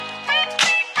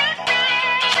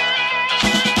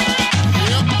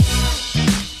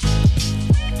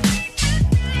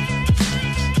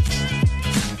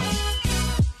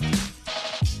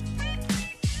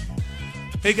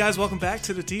Hey guys, welcome back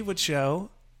to the T-Wood Show.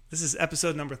 This is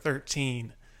episode number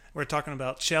 13. We're talking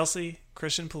about Chelsea,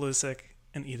 Christian Pulisic,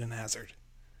 and Eden Hazard.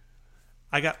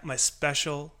 I got my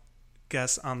special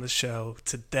guest on the show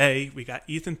today. We got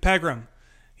Ethan Pegram.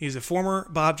 He's a former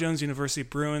Bob Jones University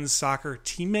Bruins soccer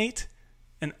teammate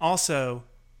and also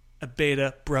a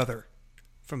beta brother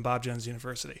from Bob Jones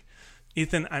University.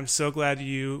 Ethan, I'm so glad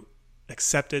you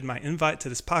accepted my invite to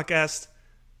this podcast.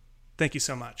 Thank you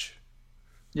so much.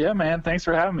 Yeah, man. Thanks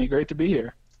for having me. Great to be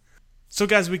here. So,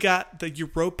 guys, we got the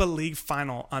Europa League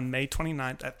final on May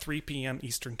 29th at 3 p.m.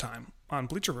 Eastern Time on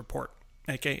Bleacher Report,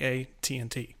 a.k.a.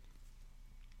 TNT.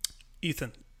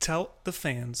 Ethan, tell the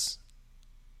fans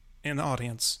and the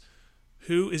audience,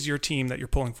 who is your team that you're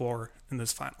pulling for in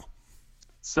this final?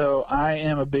 So, I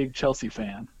am a big Chelsea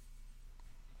fan.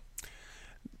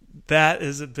 That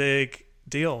is a big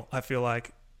deal, I feel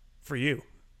like, for you.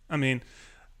 I mean,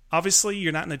 obviously,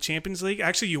 you're not in the Champions League.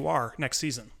 Actually, you are next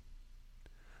season.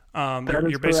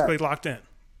 You're basically locked in,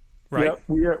 right?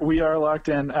 Yep, we are locked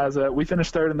in. We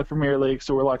finished third in the Premier League,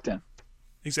 so we're locked in.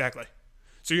 Exactly.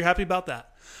 So you're happy about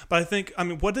that. But I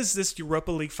mean, what does this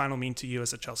Europa League final mean to you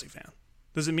as a Chelsea fan?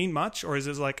 Does it mean much, or is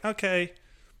it like, okay,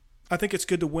 I think it's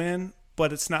good to win,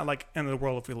 but it's not like end of the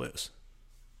world if we lose?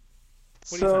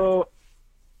 What do you think?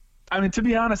 I mean, to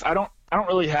be honest, I don't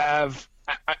really have.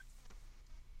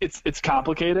 It's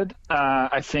complicated.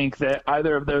 I think that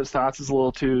either of those thoughts is a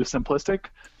little too simplistic.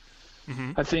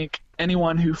 Mm-hmm. I think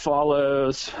anyone who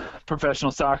follows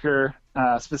professional soccer,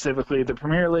 specifically the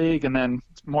Premier League, and then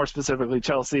more specifically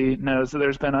Chelsea, knows that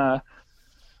there's been a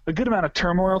good amount of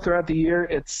turmoil throughout the year.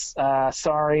 It's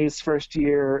Sarri's first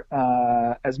year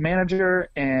as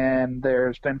manager, and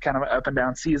there's been kind of an up and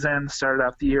down season. Started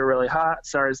off the year really hot.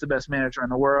 Sarri's the best manager in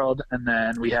the world, and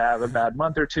then we have a bad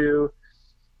month or two.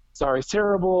 Sarri's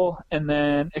terrible, and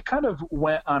then it kind of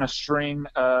went on a string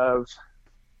of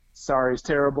Sarri's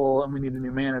terrible, and we need a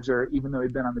new manager, even though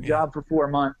he'd been on the job for 4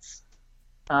 months.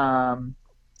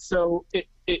 So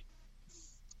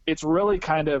it's really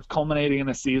kind of culminating in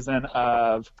a season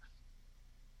of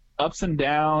ups and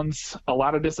downs, a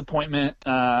lot of disappointment.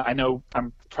 I know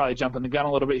I'm probably jumping the gun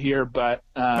a little bit here, but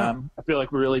I feel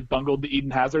like we really bungled the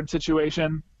Eden Hazard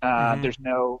situation. There's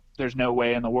no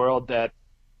way in the world that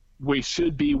we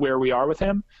should be where we are with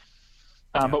him,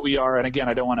 but we are. And again,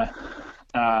 I don't want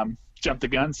to jump the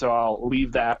gun, so I'll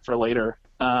leave that for later.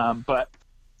 But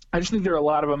I just think there are a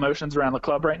lot of emotions around the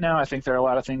club right now. I think there are a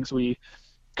lot of things we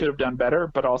could have done better,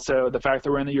 but also the fact that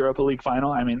we're in the Europa League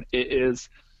final. I mean, it is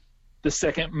the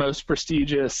second most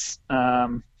prestigious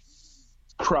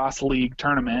cross-league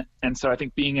tournament, and so I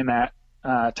think being in that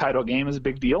title game is a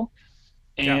big deal.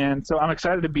 And so I'm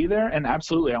excited to be there, and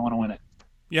absolutely I want to win it.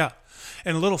 Yeah.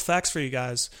 And a little facts for you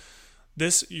guys.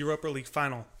 This Europa League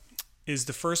final is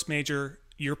the first major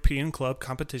European club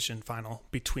competition final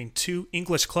between two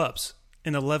English clubs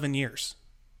in 11 years.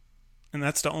 And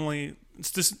that's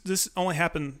this only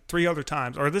happened 3 other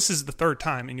times, or this is the third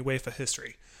time in UEFA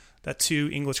history that two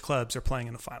English clubs are playing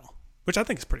in the final, which I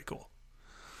think is pretty cool.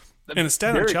 And the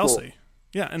stat on Chelsea. Cool.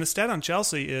 Yeah, and the stat on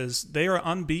Chelsea is they are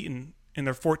unbeaten in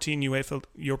their 14 UEFA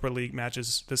Europa League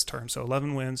matches this term. So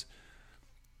 11 wins,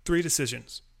 3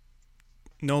 decisions,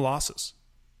 no losses.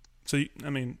 So,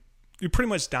 you pretty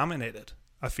much dominated,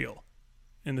 I feel,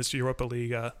 in this Europa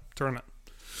League tournament.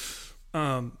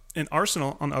 And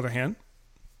Arsenal, on the other hand,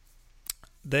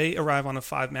 they arrive on a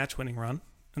 5-match winning run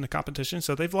in the competition,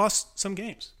 so they've lost some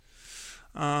games.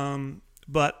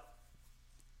 But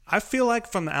I feel like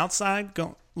from the outside,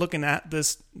 looking at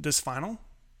this final,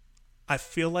 I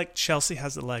feel like Chelsea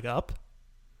has a leg up.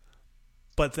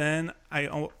 But then I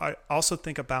also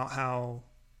think about how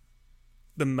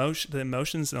the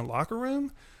emotions in the locker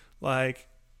room, like,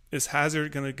 is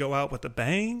Hazard going to go out with a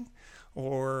bang?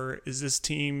 Or is this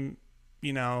team,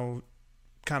 kind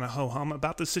of ho-hum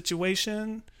about the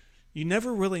situation? You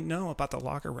never really know about the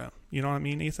locker room. You know what I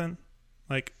mean, Ethan?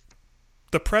 Like,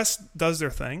 the press does their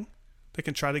thing. They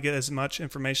can try to get as much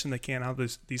information they can out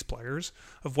of these players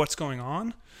of what's going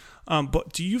on.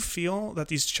 But do you feel that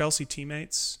these Chelsea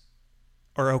teammates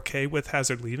are okay with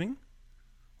Hazard leaving?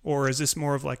 Or is this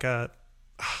more of like this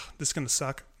is going to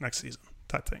suck next season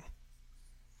type thing?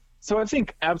 So I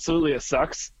think absolutely it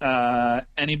sucks.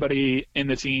 Anybody in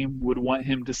the team would want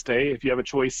him to stay. If you have a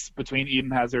choice between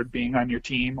Eden Hazard being on your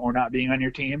team or not being on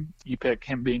your team, you pick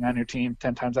him being on your team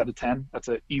 10 times out of 10. That's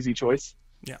an easy choice.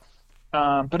 Yeah.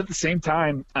 But at the same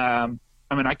time,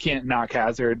 I can't knock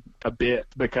Hazard a bit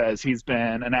because he's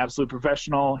been an absolute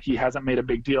professional. He hasn't made a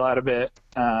big deal out of it.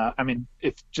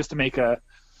 If just to make a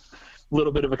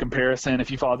little bit of a comparison,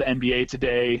 if you follow the NBA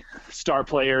today, star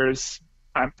players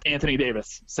Anthony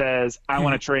Davis says, I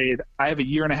want to trade. I have a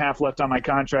year and a half left on my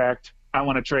contract. I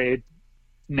want to trade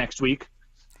next week,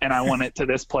 and I want it to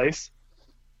this place.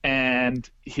 And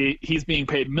he's being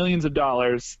paid millions of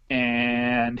dollars,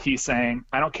 and he's saying,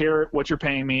 I don't care what you're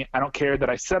paying me. I don't care that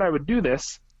I said I would do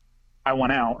this. I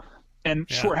want out. And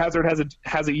sure, Hazard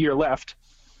has a year left,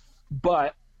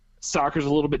 but soccer's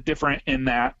a little bit different in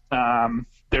that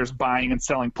there's buying and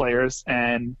selling players,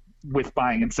 and with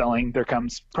buying and selling, there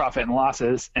comes profit and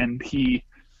losses, and he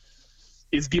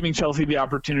is giving Chelsea the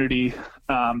opportunity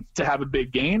to have a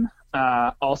big gain.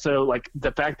 Also, like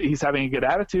the fact that he's having a good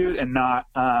attitude and not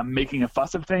making a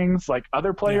fuss of things like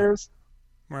other players.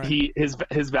 Yeah. Right.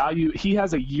 His value. He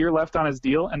has a year left on his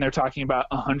deal, and they're talking about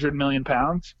 £100 million,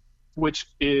 which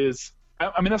is,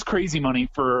 I mean, that's crazy money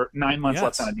for 9 months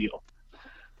left on a deal.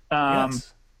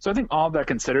 So I think all of that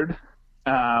considered,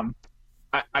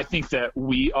 I think that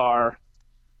we are.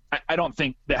 I don't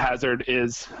think that Hazard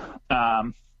is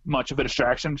much of a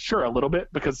distraction. Sure, a little bit,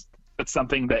 because it's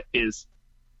something that is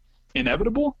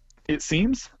inevitable, it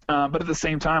seems. But at the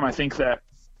same time, I think that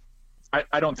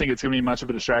I don't think it's going to be much of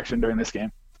a distraction during this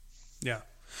game. Yeah,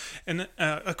 and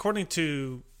according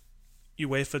to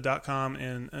UEFA.com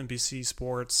and NBC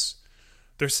Sports,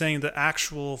 they're saying the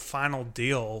actual final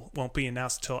deal won't be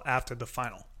announced until after the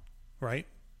final, right?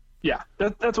 Yeah,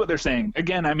 that's what they're saying.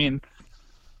 Again, I mean,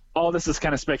 all this is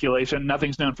kind of speculation.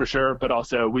 Nothing's known for sure, but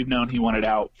also we've known he wanted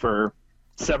out for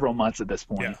several months at this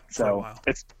point. Yeah, so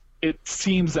it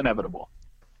seems inevitable.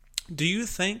 Do you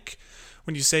think,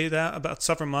 when you say that about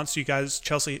several months, you guys,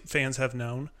 Chelsea fans, have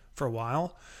known for a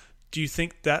while, do you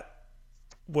think that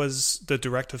was the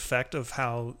direct effect of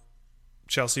how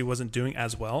Chelsea wasn't doing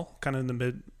as well, kind of in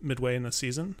the midway in the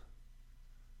season?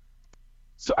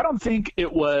 So I don't think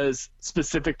it was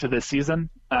specific to this season.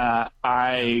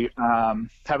 I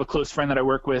have a close friend that I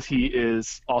work with. He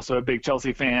is also a big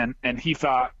Chelsea fan, and he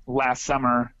thought last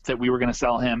summer that we were going to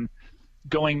sell him.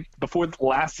 Going before the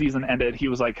last season ended, he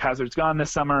was like, Hazard's gone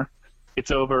this summer.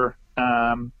 It's over.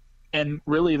 And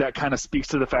really that kind of speaks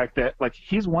to the fact that, like,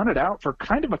 he's wanted out for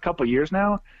kind of a couple years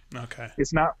now. Okay.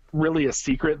 It's not really a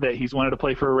secret that he's wanted to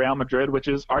play for Real Madrid, which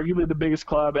is arguably the biggest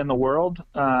club in the world,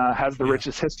 has the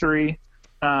richest history.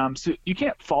 So you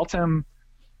can't fault him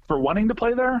for wanting to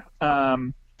play there.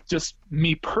 Just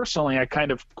me personally, I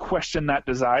kind of question that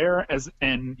desire,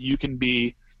 and you can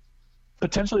be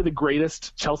potentially the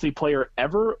greatest Chelsea player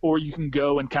ever, or you can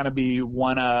go and kind of be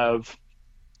one of,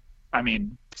 I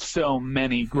mean, so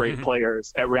many great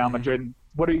players at Real Madrid.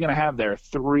 What are you going to have there?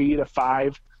 3 to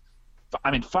 5? I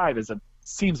mean, 5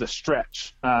 seems a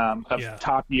stretch of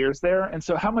top years there. And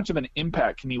so how much of an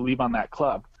impact can you leave on that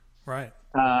club? Right.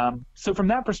 So from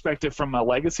that perspective, from a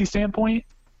legacy standpoint,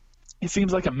 it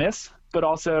seems like a miss, but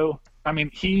also, I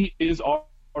mean, he is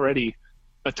already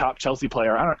a top Chelsea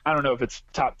player. I don't know if it's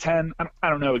top 10. I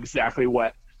don't know exactly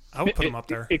what. I would put him up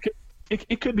there.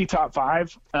 It could be top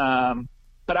 5.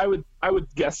 But I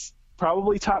would guess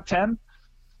probably top 10.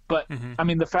 But I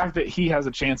mean, the fact that he has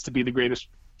a chance to be the greatest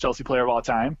Chelsea player of all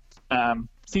time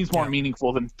seems more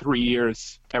meaningful than 3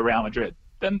 years at Real Madrid.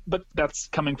 But that's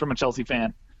coming from a Chelsea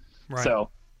fan. Right. So,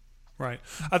 right.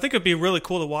 I think it'd be really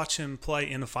cool to watch him play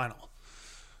in the final.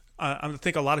 I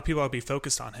think a lot of people would be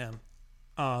focused on him,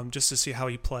 just to see how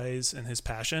he plays and his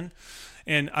passion.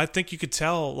 And I think you could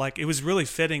tell, like, it was really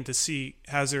fitting to see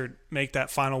Hazard make that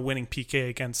final winning PK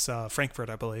against Frankfurt,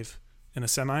 I believe, in the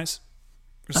semis.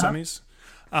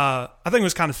 I think it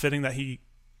was kind of fitting that he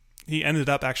ended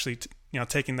up actually,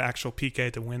 taking the actual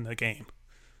PK to win the game.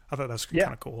 I thought that was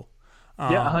kind of cool.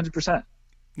 100%.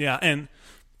 Yeah, and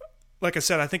like I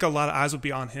said, I think a lot of eyes will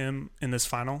be on him in this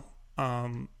final.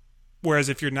 Whereas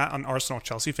if you're not an Arsenal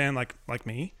Chelsea fan like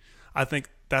me, I think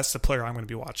that's the player I'm going to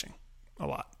be watching a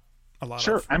lot.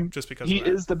 Sure, just because he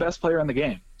is the best player in the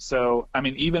game. So, I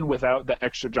mean, even without the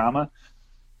extra drama,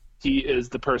 he is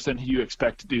the person who you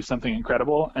expect to do something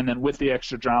incredible. And then with the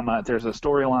extra drama, there's a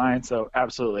storyline. So,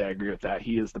 absolutely, I agree with that.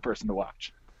 He is the person to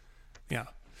watch. Yeah.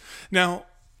 Now,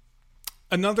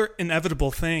 another inevitable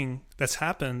thing that's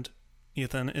happened,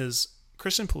 Ethan, is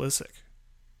Christian Pulisic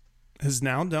is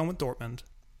now done with Dortmund.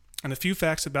 And a few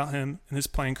facts about him and his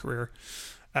playing career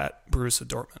at Borussia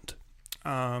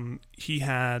Dortmund. He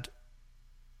had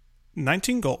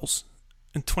 19 goals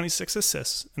and 26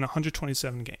 assists in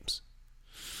 127 games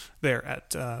there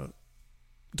at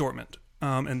Dortmund.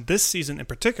 And this season in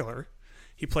particular,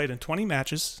 he played in 20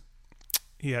 matches.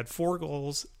 He had 4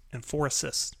 goals and 4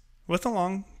 assists with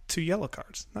along 2 yellow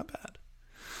cards. Not bad.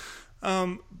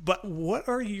 But what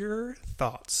are your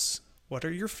thoughts? What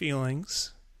are your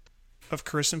feelings of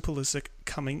Christian Pulisic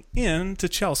coming in to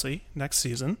Chelsea next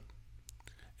season?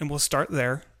 And we'll start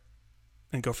there.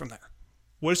 and go from there.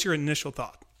 What is your initial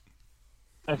thought?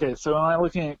 Okay, so am I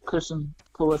looking at Christian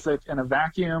Pulisic in a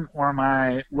vacuum, or am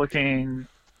I looking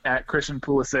at Christian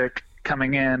Pulisic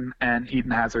coming in and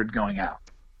Eden Hazard going out?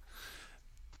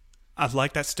 I'd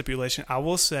like that stipulation. I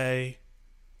will say,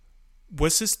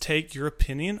 what's this take your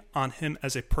opinion on him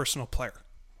as a personal player?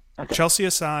 Okay. Chelsea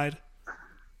aside,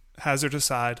 Hazard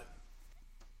aside,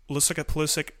 let's look at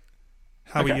Pulisic,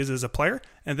 how he is as a player,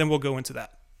 and then we'll go into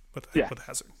that with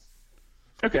Hazard.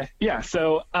 Okay, yeah.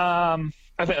 So I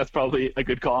think that's probably a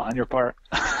good call on your part.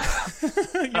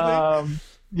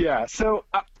 Yeah. So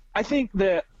I think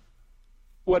that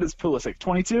what is Pulisic?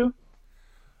 22?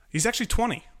 He's actually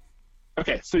 20.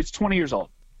 Okay, so he's 20 years old.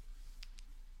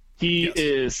 He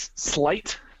is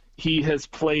slight. He has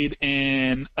played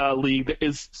in a league that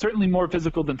is certainly more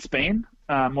physical than Spain,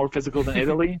 more physical than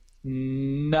Italy.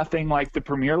 Nothing like the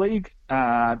Premier League.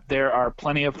 There are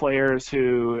plenty of players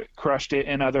who crushed it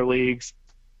in other leagues,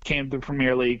 came to the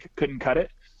Premier League, couldn't cut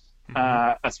it.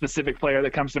 A specific player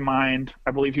that comes to mind,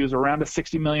 I believe he was around a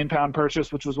 £60 million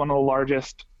purchase, which was one of the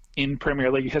largest in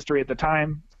Premier League history at the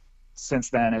time. Since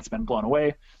then, it's been blown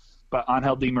away. But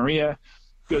Angel Di Maria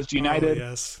goes to United,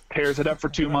 pairs it up for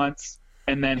 2 months,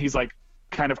 and then he's like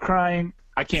kind of crying,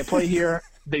 I can't play here.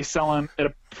 They sell him at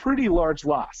a pretty large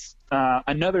loss.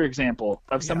 Another example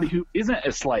of somebody who isn't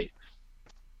as slight,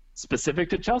 specific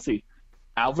to Chelsea,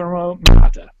 Alvaro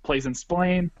Morata plays in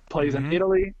Spain, plays in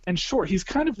Italy, and sure, he's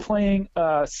kind of playing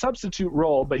a substitute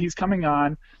role, but he's coming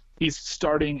on. He's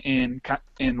starting in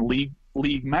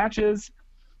league matches,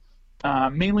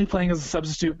 mainly playing as a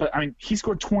substitute. But I mean, he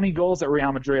scored 20 goals at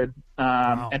Real Madrid,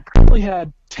 and probably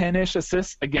had 10-ish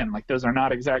assists. Again, like those are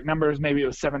not exact numbers. Maybe it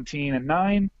was 17 and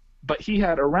 9, but he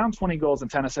had around 20 goals and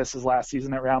 10 assists his last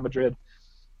season at Real Madrid.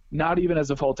 Not even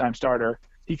as a full-time starter.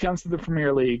 He comes to the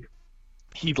Premier League.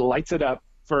 He lights it up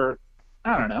for,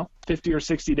 I don't know, 50 or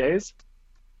 60 days.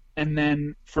 And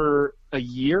then for a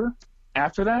year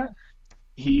after that,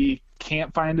 he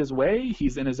can't find his way.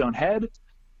 He's in his own head.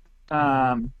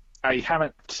 I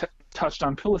haven't touched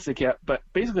on Pulisic yet, but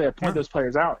basically I point those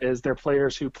players out as they're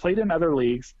players who played in other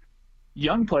leagues,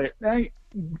 young players.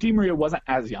 Di Maria wasn't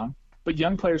as young, but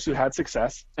young players who had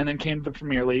success and then came to the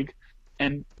Premier League.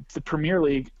 And the Premier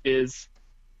League is,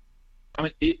 I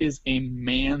mean, it is a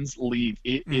man's league.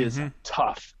 It is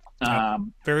tough.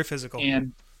 Very physical.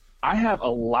 And I have a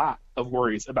lot of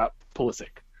worries about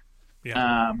Pulisic.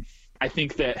 Yeah. I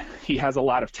think that he has a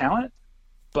lot of talent,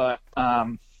 but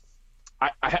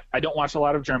I don't watch a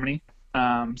lot of Germany.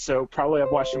 So probably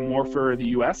I've watched him more for the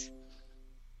U.S.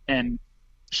 And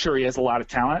sure, he has a lot of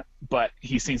talent, but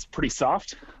he seems pretty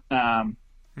soft.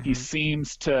 He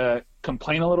seems to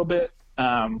complain a little bit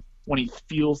when he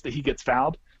feels that he gets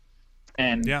fouled.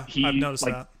 And I've noticed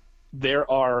that. There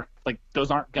are, those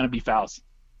aren't going to be fouls.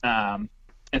 And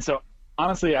so,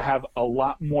 honestly, I have a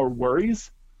lot more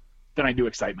worries than I do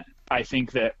excitement. I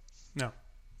think that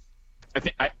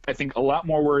I think a lot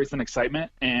more worries than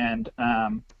excitement. And I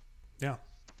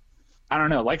don't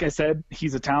know. Like I said,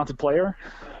 he's a talented player,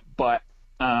 but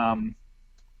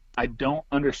I don't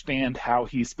understand how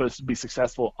he's supposed to be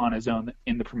successful on his own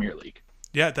in the Premier League.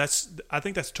 Yeah, I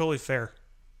think that's totally fair,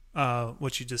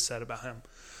 what you just said about him.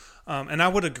 And I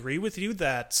would agree with you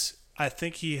that I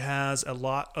think he has a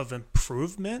lot of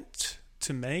improvement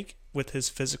to make with his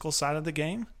physical side of the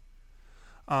game.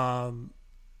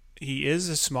 He is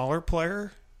a smaller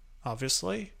player,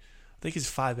 obviously. I think he's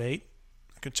 5'8".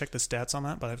 I could check the stats on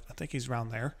that, but I think he's around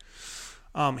there.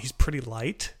 He's pretty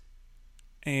light.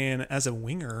 And as a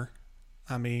winger,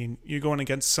 I mean, you're going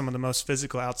against some of the most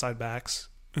physical outside backs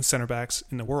and center backs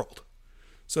in the world.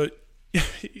 So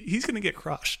he's going to get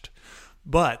crushed.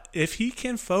 But if he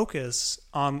can focus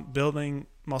on building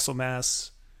muscle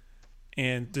mass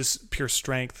and just pure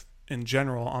strength in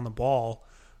general on the ball,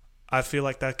 I feel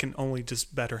like that can only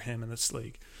just better him in this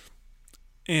league.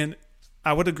 And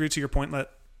I would agree to your point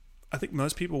that I think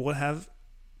most people would have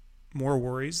more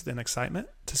worries than excitement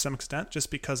to some extent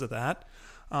just because of that.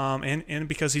 And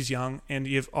because he's young, and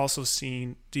you've also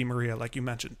seen Di Maria, like you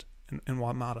mentioned, and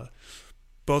Wamada,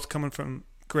 both coming from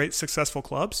great successful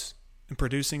clubs and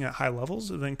producing at high levels,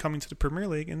 and then coming to the Premier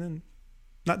League and then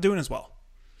not doing as well.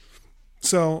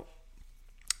 So,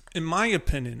 in my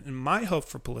opinion, and my hope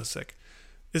for Pulisic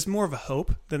is more of a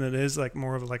hope than it is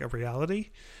more of a reality.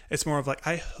 It's more of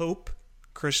I hope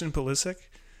Christian Pulisic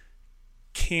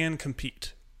can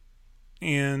compete.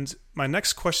 And my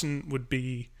next question would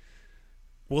be,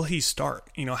 will he start?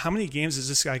 How many games is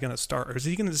this guy going to start? Or is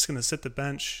he just going to sit the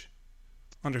bench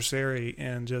under Sarri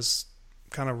and just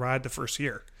kind of ride the first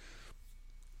year?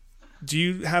 Do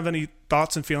you have any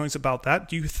thoughts and feelings about that?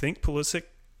 Do you think Pulisic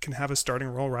can have a starting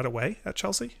role right away at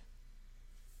Chelsea?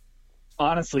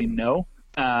 Honestly, no.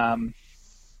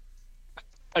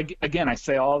 Again, I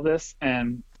say all of this,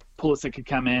 and Pulisic could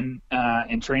come in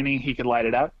training, he could light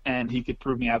it up, and he could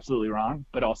prove me absolutely wrong.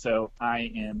 But also,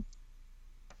 I am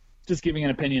just giving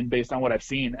an opinion based on what I've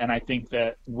seen, and I think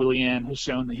that Willian has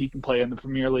shown that he can play in the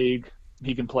Premier League.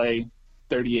 He can play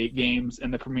 38 games in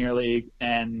the Premier League,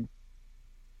 and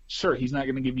sure, he's not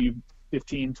going to give you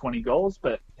 15, 20 goals,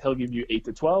 but he'll give you 8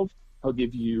 to 12. He'll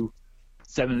give you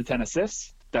 7 to 10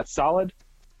 assists. That's solid.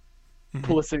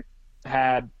 Mm-hmm. Pulisic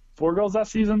had 4 goals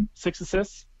last season, 6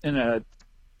 assists in a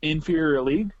inferior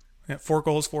league. Yeah, 4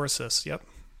 goals, 4 assists. Yep.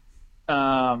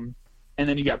 And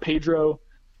then you got Pedro.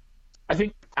 I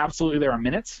think absolutely there are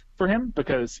minutes for him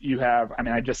because you have,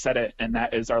 I just said it, and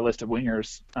that is our list of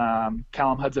wingers.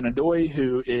 Callum Hudson-Odoi,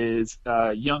 who is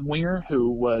a young winger who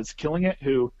was killing it,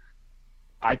 who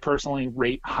I personally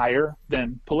rate higher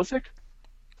than Pulisic,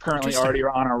 currently already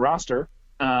on our roster.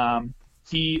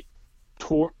 He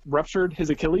ruptured his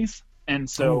Achilles, and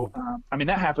so,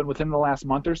 that happened within the last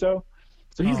month or so.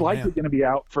 So he's likely going to be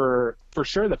out for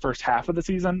sure the first half of the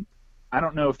season. I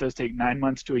don't know if those take 9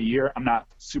 months to a year. I'm not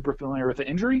super familiar with the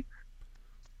injury.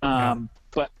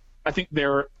 But I think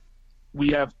we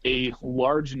have a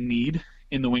large need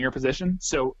in the winger position.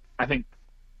 So I think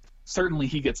certainly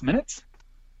he gets minutes.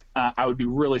 I would be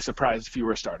really surprised if he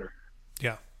were a starter.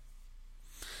 Yeah.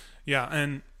 Yeah,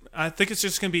 and I think it's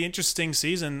just going to be an interesting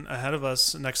season ahead of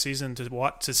us next season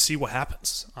to see what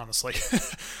happens, honestly.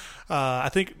 I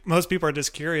think most people are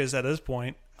just curious at this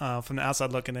point from the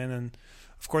outside looking in. And,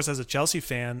 of course, as a Chelsea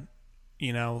fan,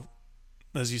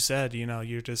 as you said,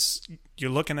 you're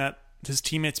looking at his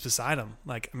teammates beside him.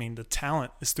 The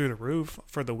talent is through the roof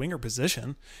for the winger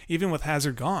position, even with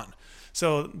Hazard gone.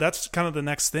 So that's kind of the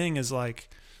next thing is,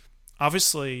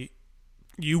 obviously,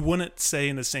 you wouldn't say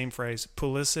in the same phrase,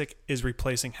 Pulisic is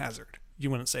replacing Hazard.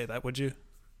 You wouldn't say that, would you?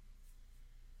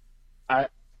 I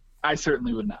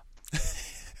certainly would not.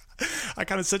 I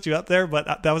kind of set you up there,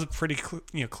 but that was a pretty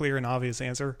clear and obvious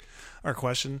answer or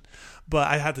question. But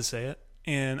I had to say it.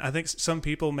 And I think some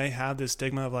people may have this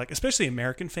stigma of especially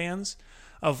American fans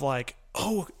of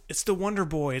oh, it's the Wonder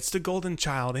Boy, it's the Golden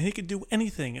Child, and he could do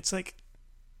anything. It's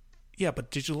yeah, but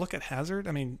did you look at Hazard?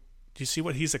 Do you see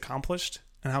what he's accomplished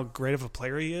and how great of a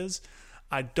player he is?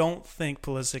 I don't think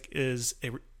Pulisic is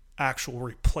a actual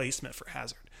replacement for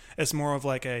Hazard. It's more of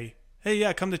hey,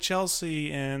 yeah, come to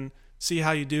Chelsea and see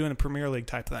how you do in a Premier League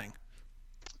type thing.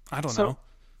 I don't know.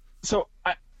 So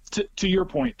to your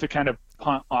point, to kind of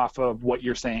punt off of what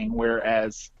you're saying,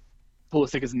 whereas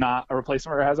Pulisic is not a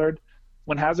replacement for Hazard,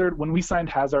 when we signed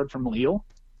Hazard from Lille,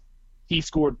 he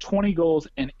scored 20 goals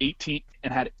and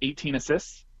had 18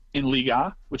 assists in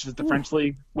Liga, which is the French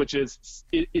league, which is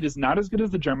it is not as good as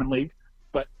the German league,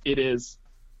 but it is.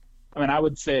 I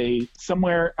would say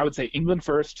England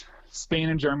first, Spain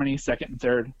and Germany second and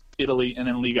third, Italy, and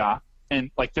then Liga. And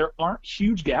there aren't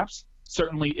huge gaps.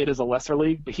 Certainly, it is a lesser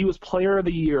league, but he was Player of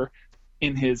the Year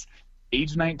in his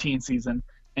age 19 season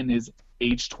and his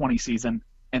age 20 season,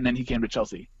 and then he came to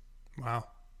Chelsea. Wow.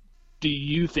 Do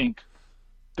you think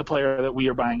the player that we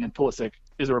are buying in Pulisic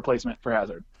is a replacement for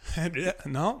Hazard?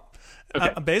 No.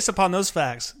 Okay. Based upon those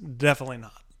facts, definitely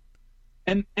not.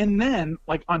 And then,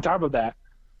 on top of that,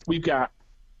 we've got,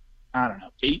 I don't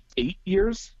know, 8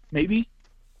 years, maybe?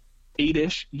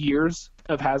 8-ish years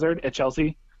of Hazard at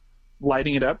Chelsea,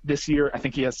 lighting it up. This year, I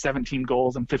think he has 17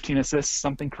 goals and 15 assists,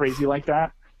 something crazy like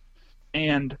that.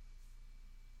 And,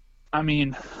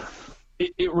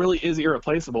 it really is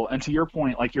irreplaceable. And to your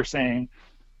point, you're saying,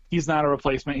 he's not a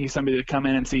replacement. He's somebody to come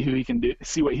in and see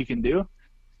see what he can do.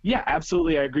 Yeah,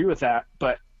 absolutely, I agree with that.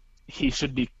 But he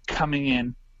should be coming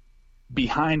in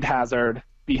behind Hazard,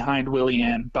 behind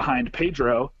Willian, behind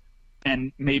Pedro,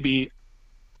 and maybe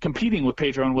competing with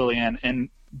Pedro and Willian and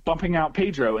bumping out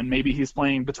Pedro, and maybe he's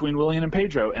playing between Willian and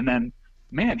Pedro, and then,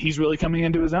 man, he's really coming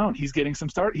into his own. He's getting some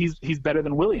start. He's better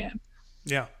than Willian.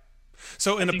 Yeah.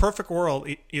 So in a perfect world,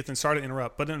 Ethan, sorry to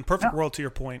interrupt, but in a perfect world, to your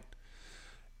point,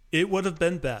 it would have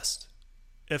been best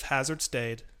if Hazard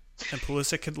stayed and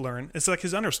Pulisic could learn. It's like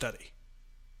his understudy,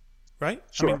 right?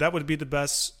 Sure. That would be the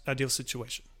best ideal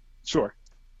situation. Sure.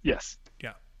 Yes.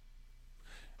 Yeah.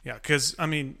 Yeah, because,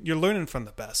 you're learning from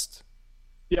the best.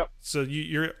 Yep. So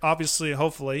you're obviously,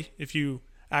 hopefully, if you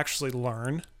actually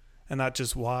learn and not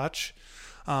just watch,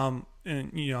 and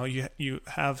you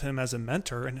have him as a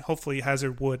mentor, and hopefully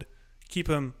Hazard would keep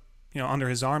him, under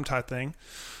his arm type thing.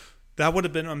 That would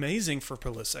have been amazing for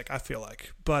Pulisic, I feel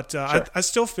like. But sure. I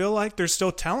still feel like there's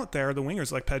still talent there, the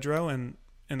wingers like Pedro and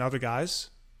other guys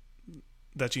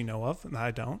that you know of, and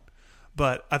I don't.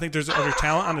 But I think there's other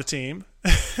talent on the team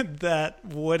that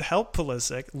would help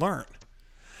Pulisic learn.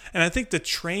 And I think the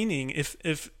training,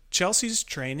 if Chelsea's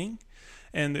training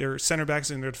and their center backs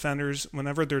and their defenders,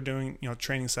 whenever they're doing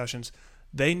training sessions,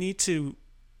 they need to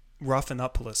roughen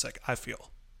up Pulisic, I feel.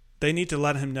 They need to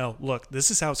let him know, look, this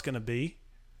is how it's going to be.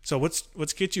 So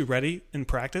let's get you ready in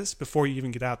practice before you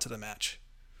even get out to the match.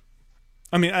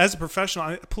 I mean, as a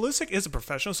professional, Pulisic is a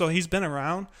professional, so he's been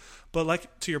around. But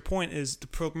like to your point, is the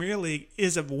Premier League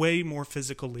is a way more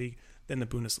physical league than the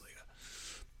Bundesliga.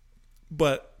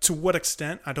 But to what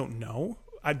extent, I don't know.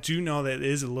 I do know that it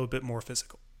is a little bit more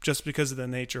physical, just because of the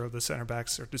nature of the center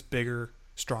backs are just bigger,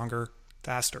 stronger,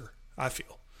 faster, I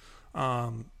feel.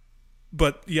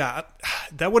 But yeah,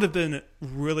 that would have been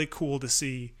really cool to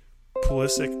see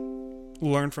Pulisic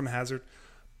learn from Hazard.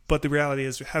 But the reality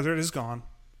is Hazard is gone.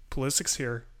 Pulisic's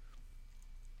here.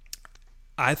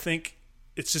 I think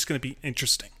it's just going to be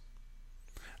interesting.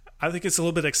 I think it's a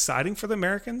little bit exciting for the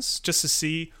Americans just to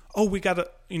see, we have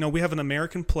an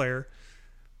American player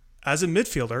as a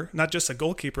midfielder, not just a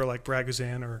goalkeeper like Brad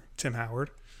Guzan or Tim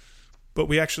Howard, but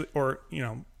we actually,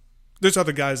 there's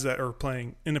other guys that are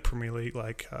playing in the Premier League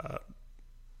like,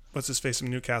 what's his face from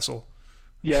Newcastle?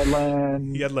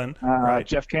 Yedlin. Right.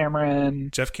 Jeff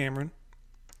Cameron.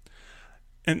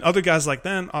 And other guys like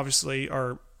them obviously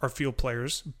are field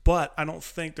players, but I don't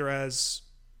think they're as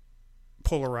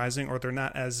polarizing, or they're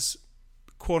not as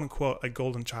quote unquote a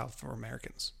golden child for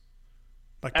Americans.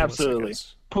 Like Absolutely.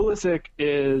 Pulisic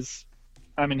is,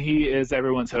 he is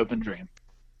everyone's hope and dream.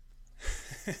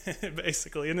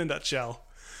 Basically, in a nutshell,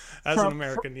 as an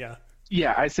American, yeah.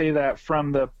 Yeah, I say that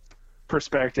from the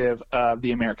perspective of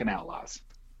the American Outlaws.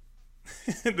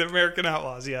 The American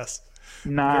Outlaws, yes.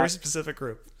 Very specific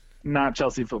group. Not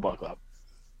Chelsea Football Club.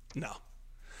 No.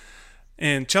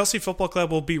 And Chelsea Football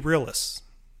Club will be realists.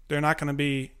 They're not going to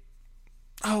be,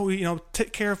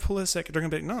 take care of Pulisic. They're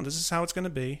going to be, no, this is how it's going to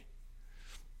be.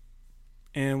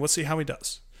 And we'll see how he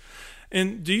does.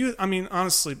 And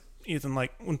honestly, Ethan,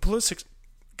 like when Pulisic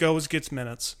gets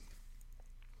minutes,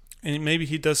 and maybe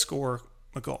he does score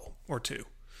a goal or two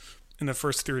in the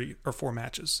first 3 or 4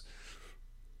 matches,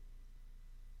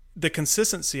 the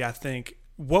consistency, I think,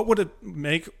 what would it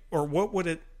make, or what would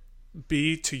it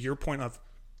be to your point of,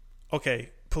 okay,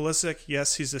 Pulisic,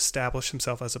 yes, he's established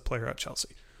himself as a player at Chelsea.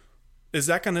 Is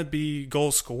that going to be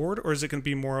goals scored, or is it going to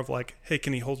be more of like, hey,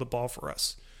 can he hold the ball for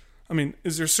us? I mean,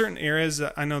 is there certain areas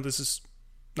that, I know this is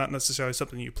not necessarily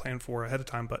something you plan for ahead of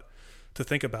time, but to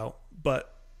think about.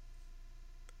 But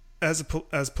as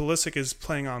Pulisic is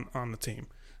playing on the team,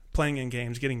 playing in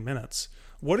games, getting minutes,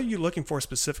 what are you looking for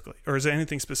specifically? Or is there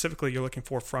anything specifically you're looking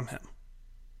for from him?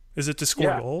 Is it to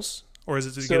score goals, or is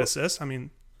it to get assists?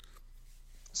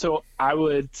 So I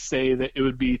would say that it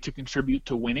would be to contribute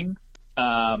to winning.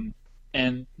 And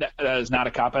that is not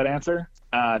a cop-out answer.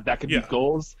 That could be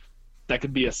goals. That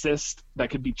could be assists. That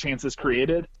could be chances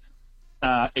created.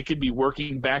 It could be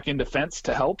working back in defense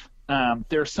to help.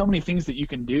 There are so many things that you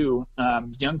can do.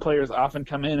 Young players often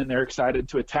come in and they're excited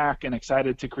to attack and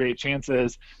excited to create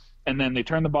chances, and then they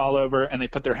turn the ball over and they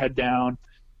put their head down,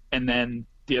 and then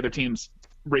the other team's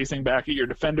racing back at your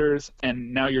defenders,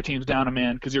 and now your team's down a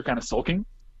man because you're kind of sulking.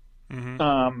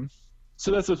 Mm-hmm.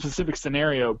 So that's a specific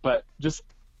scenario, but just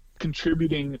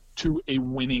contributing to a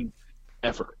winning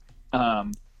effort.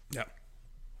 That's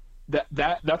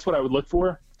what I would look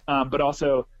for. But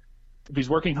also, if he's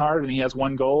working hard and he has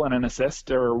 1 goal and an assist,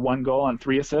 or 1 goal and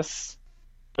 3 assists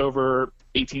over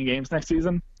 18 games next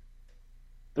season,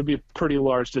 that'd be a pretty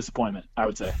large disappointment, I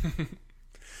would say.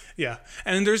 Yeah,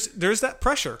 and there's that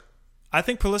pressure. I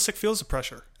think Pulisic feels the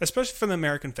pressure, especially from the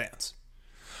American fans.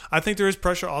 I think there is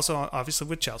pressure also, obviously,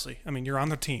 with Chelsea. I mean, you're on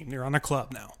their team. You're on their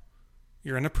club now.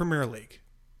 You're in the Premier League.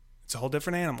 It's a whole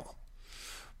different animal.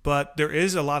 But there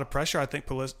is a lot of pressure, I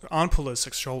think, on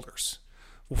Pulisic's shoulders.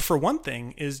 Well, for one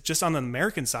thing, is just on the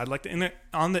American side, like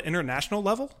on the international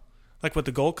level, like with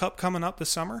the Gold Cup coming up this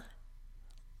summer,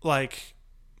 like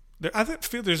I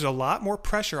feel there's a lot more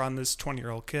pressure on this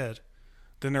 20-year-old kid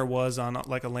than there was on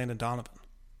like a Landon Donovan.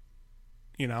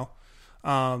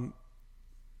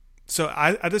 So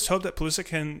I just hope that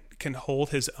Pulisic can hold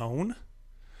his own,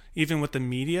 even with the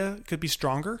media could be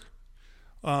stronger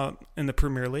in the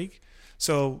Premier League.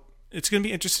 So it's going to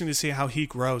be interesting to see how he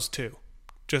grows too,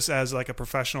 just as like a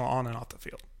professional on and off the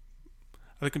field.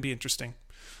 I think it could be interesting.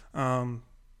 And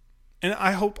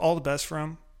I hope all the best for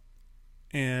him.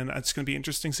 And it's going to be an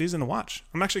interesting season to watch.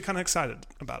 I'm actually kind of excited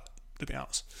about it, to be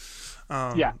honest.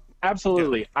 Yeah,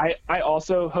 absolutely. Yeah. I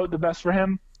also hope the best for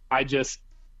him. I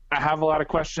have a lot of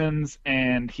questions,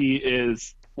 and he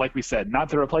is, like we said, not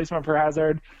the replacement for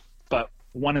Hazard, but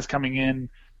one is coming in,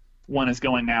 one is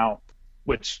going out.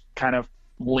 which kind of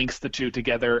links the two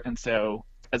together. And so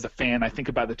as a fan, I think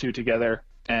about the two together.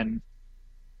 And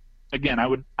again,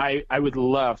 I would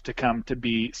love to come to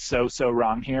be so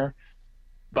wrong here,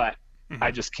 but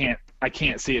I just can't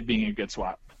see it being a good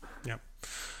swap. Yeah.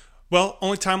 Well,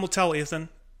 only time will tell, Ethan.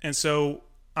 And so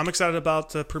I'm excited about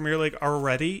the Premier League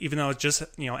already, even though it just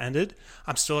ended.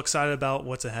 I'm still excited about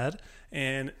what's ahead,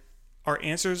 and our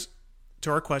answers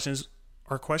to our questions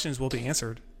will be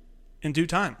answered in due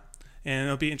time. And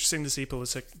it'll be interesting to see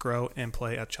Pulisic grow and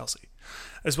play at Chelsea,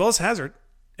 as well as Hazard.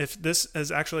 If this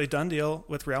is actually a done deal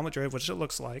with Real Madrid, which it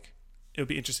looks like, it would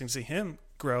be interesting to see him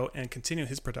grow and continue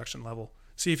his production level.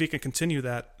 See if he can continue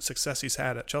that success he's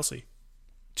had at Chelsea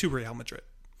to Real Madrid.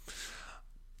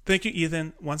 Thank you,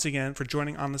 Ethan, once again for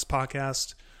joining on this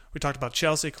podcast. We talked about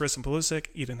Chelsea, Christian Pulisic,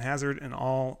 Eden Hazard, and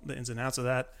all the ins and outs of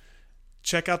that.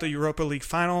 Check out the Europa League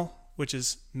final, which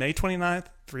is May 29th,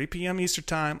 3 p.m. Eastern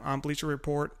Time on Bleacher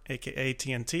Report, a.k.a.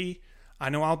 TNT. I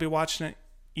know I'll be watching it.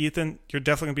 Ethan, you're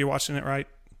definitely going to be watching it, right?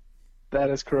 That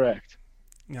is correct.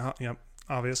 Yeah, yep,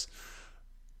 obvious.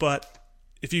 But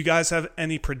if you guys have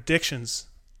any predictions,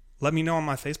 let me know on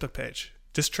my Facebook page.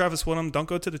 Just Travis Woodham. Don't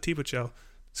go to the T-Boot Show.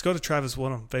 Just go to Travis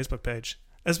Woodham Facebook page,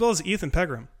 as well as Ethan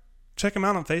Pegram. Check him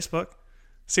out on Facebook.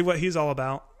 See what he's all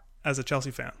about as a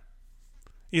Chelsea fan.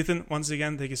 Ethan, once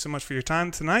again, thank you so much for your time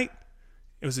tonight.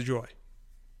 It was a joy.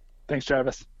 Thanks,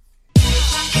 Travis.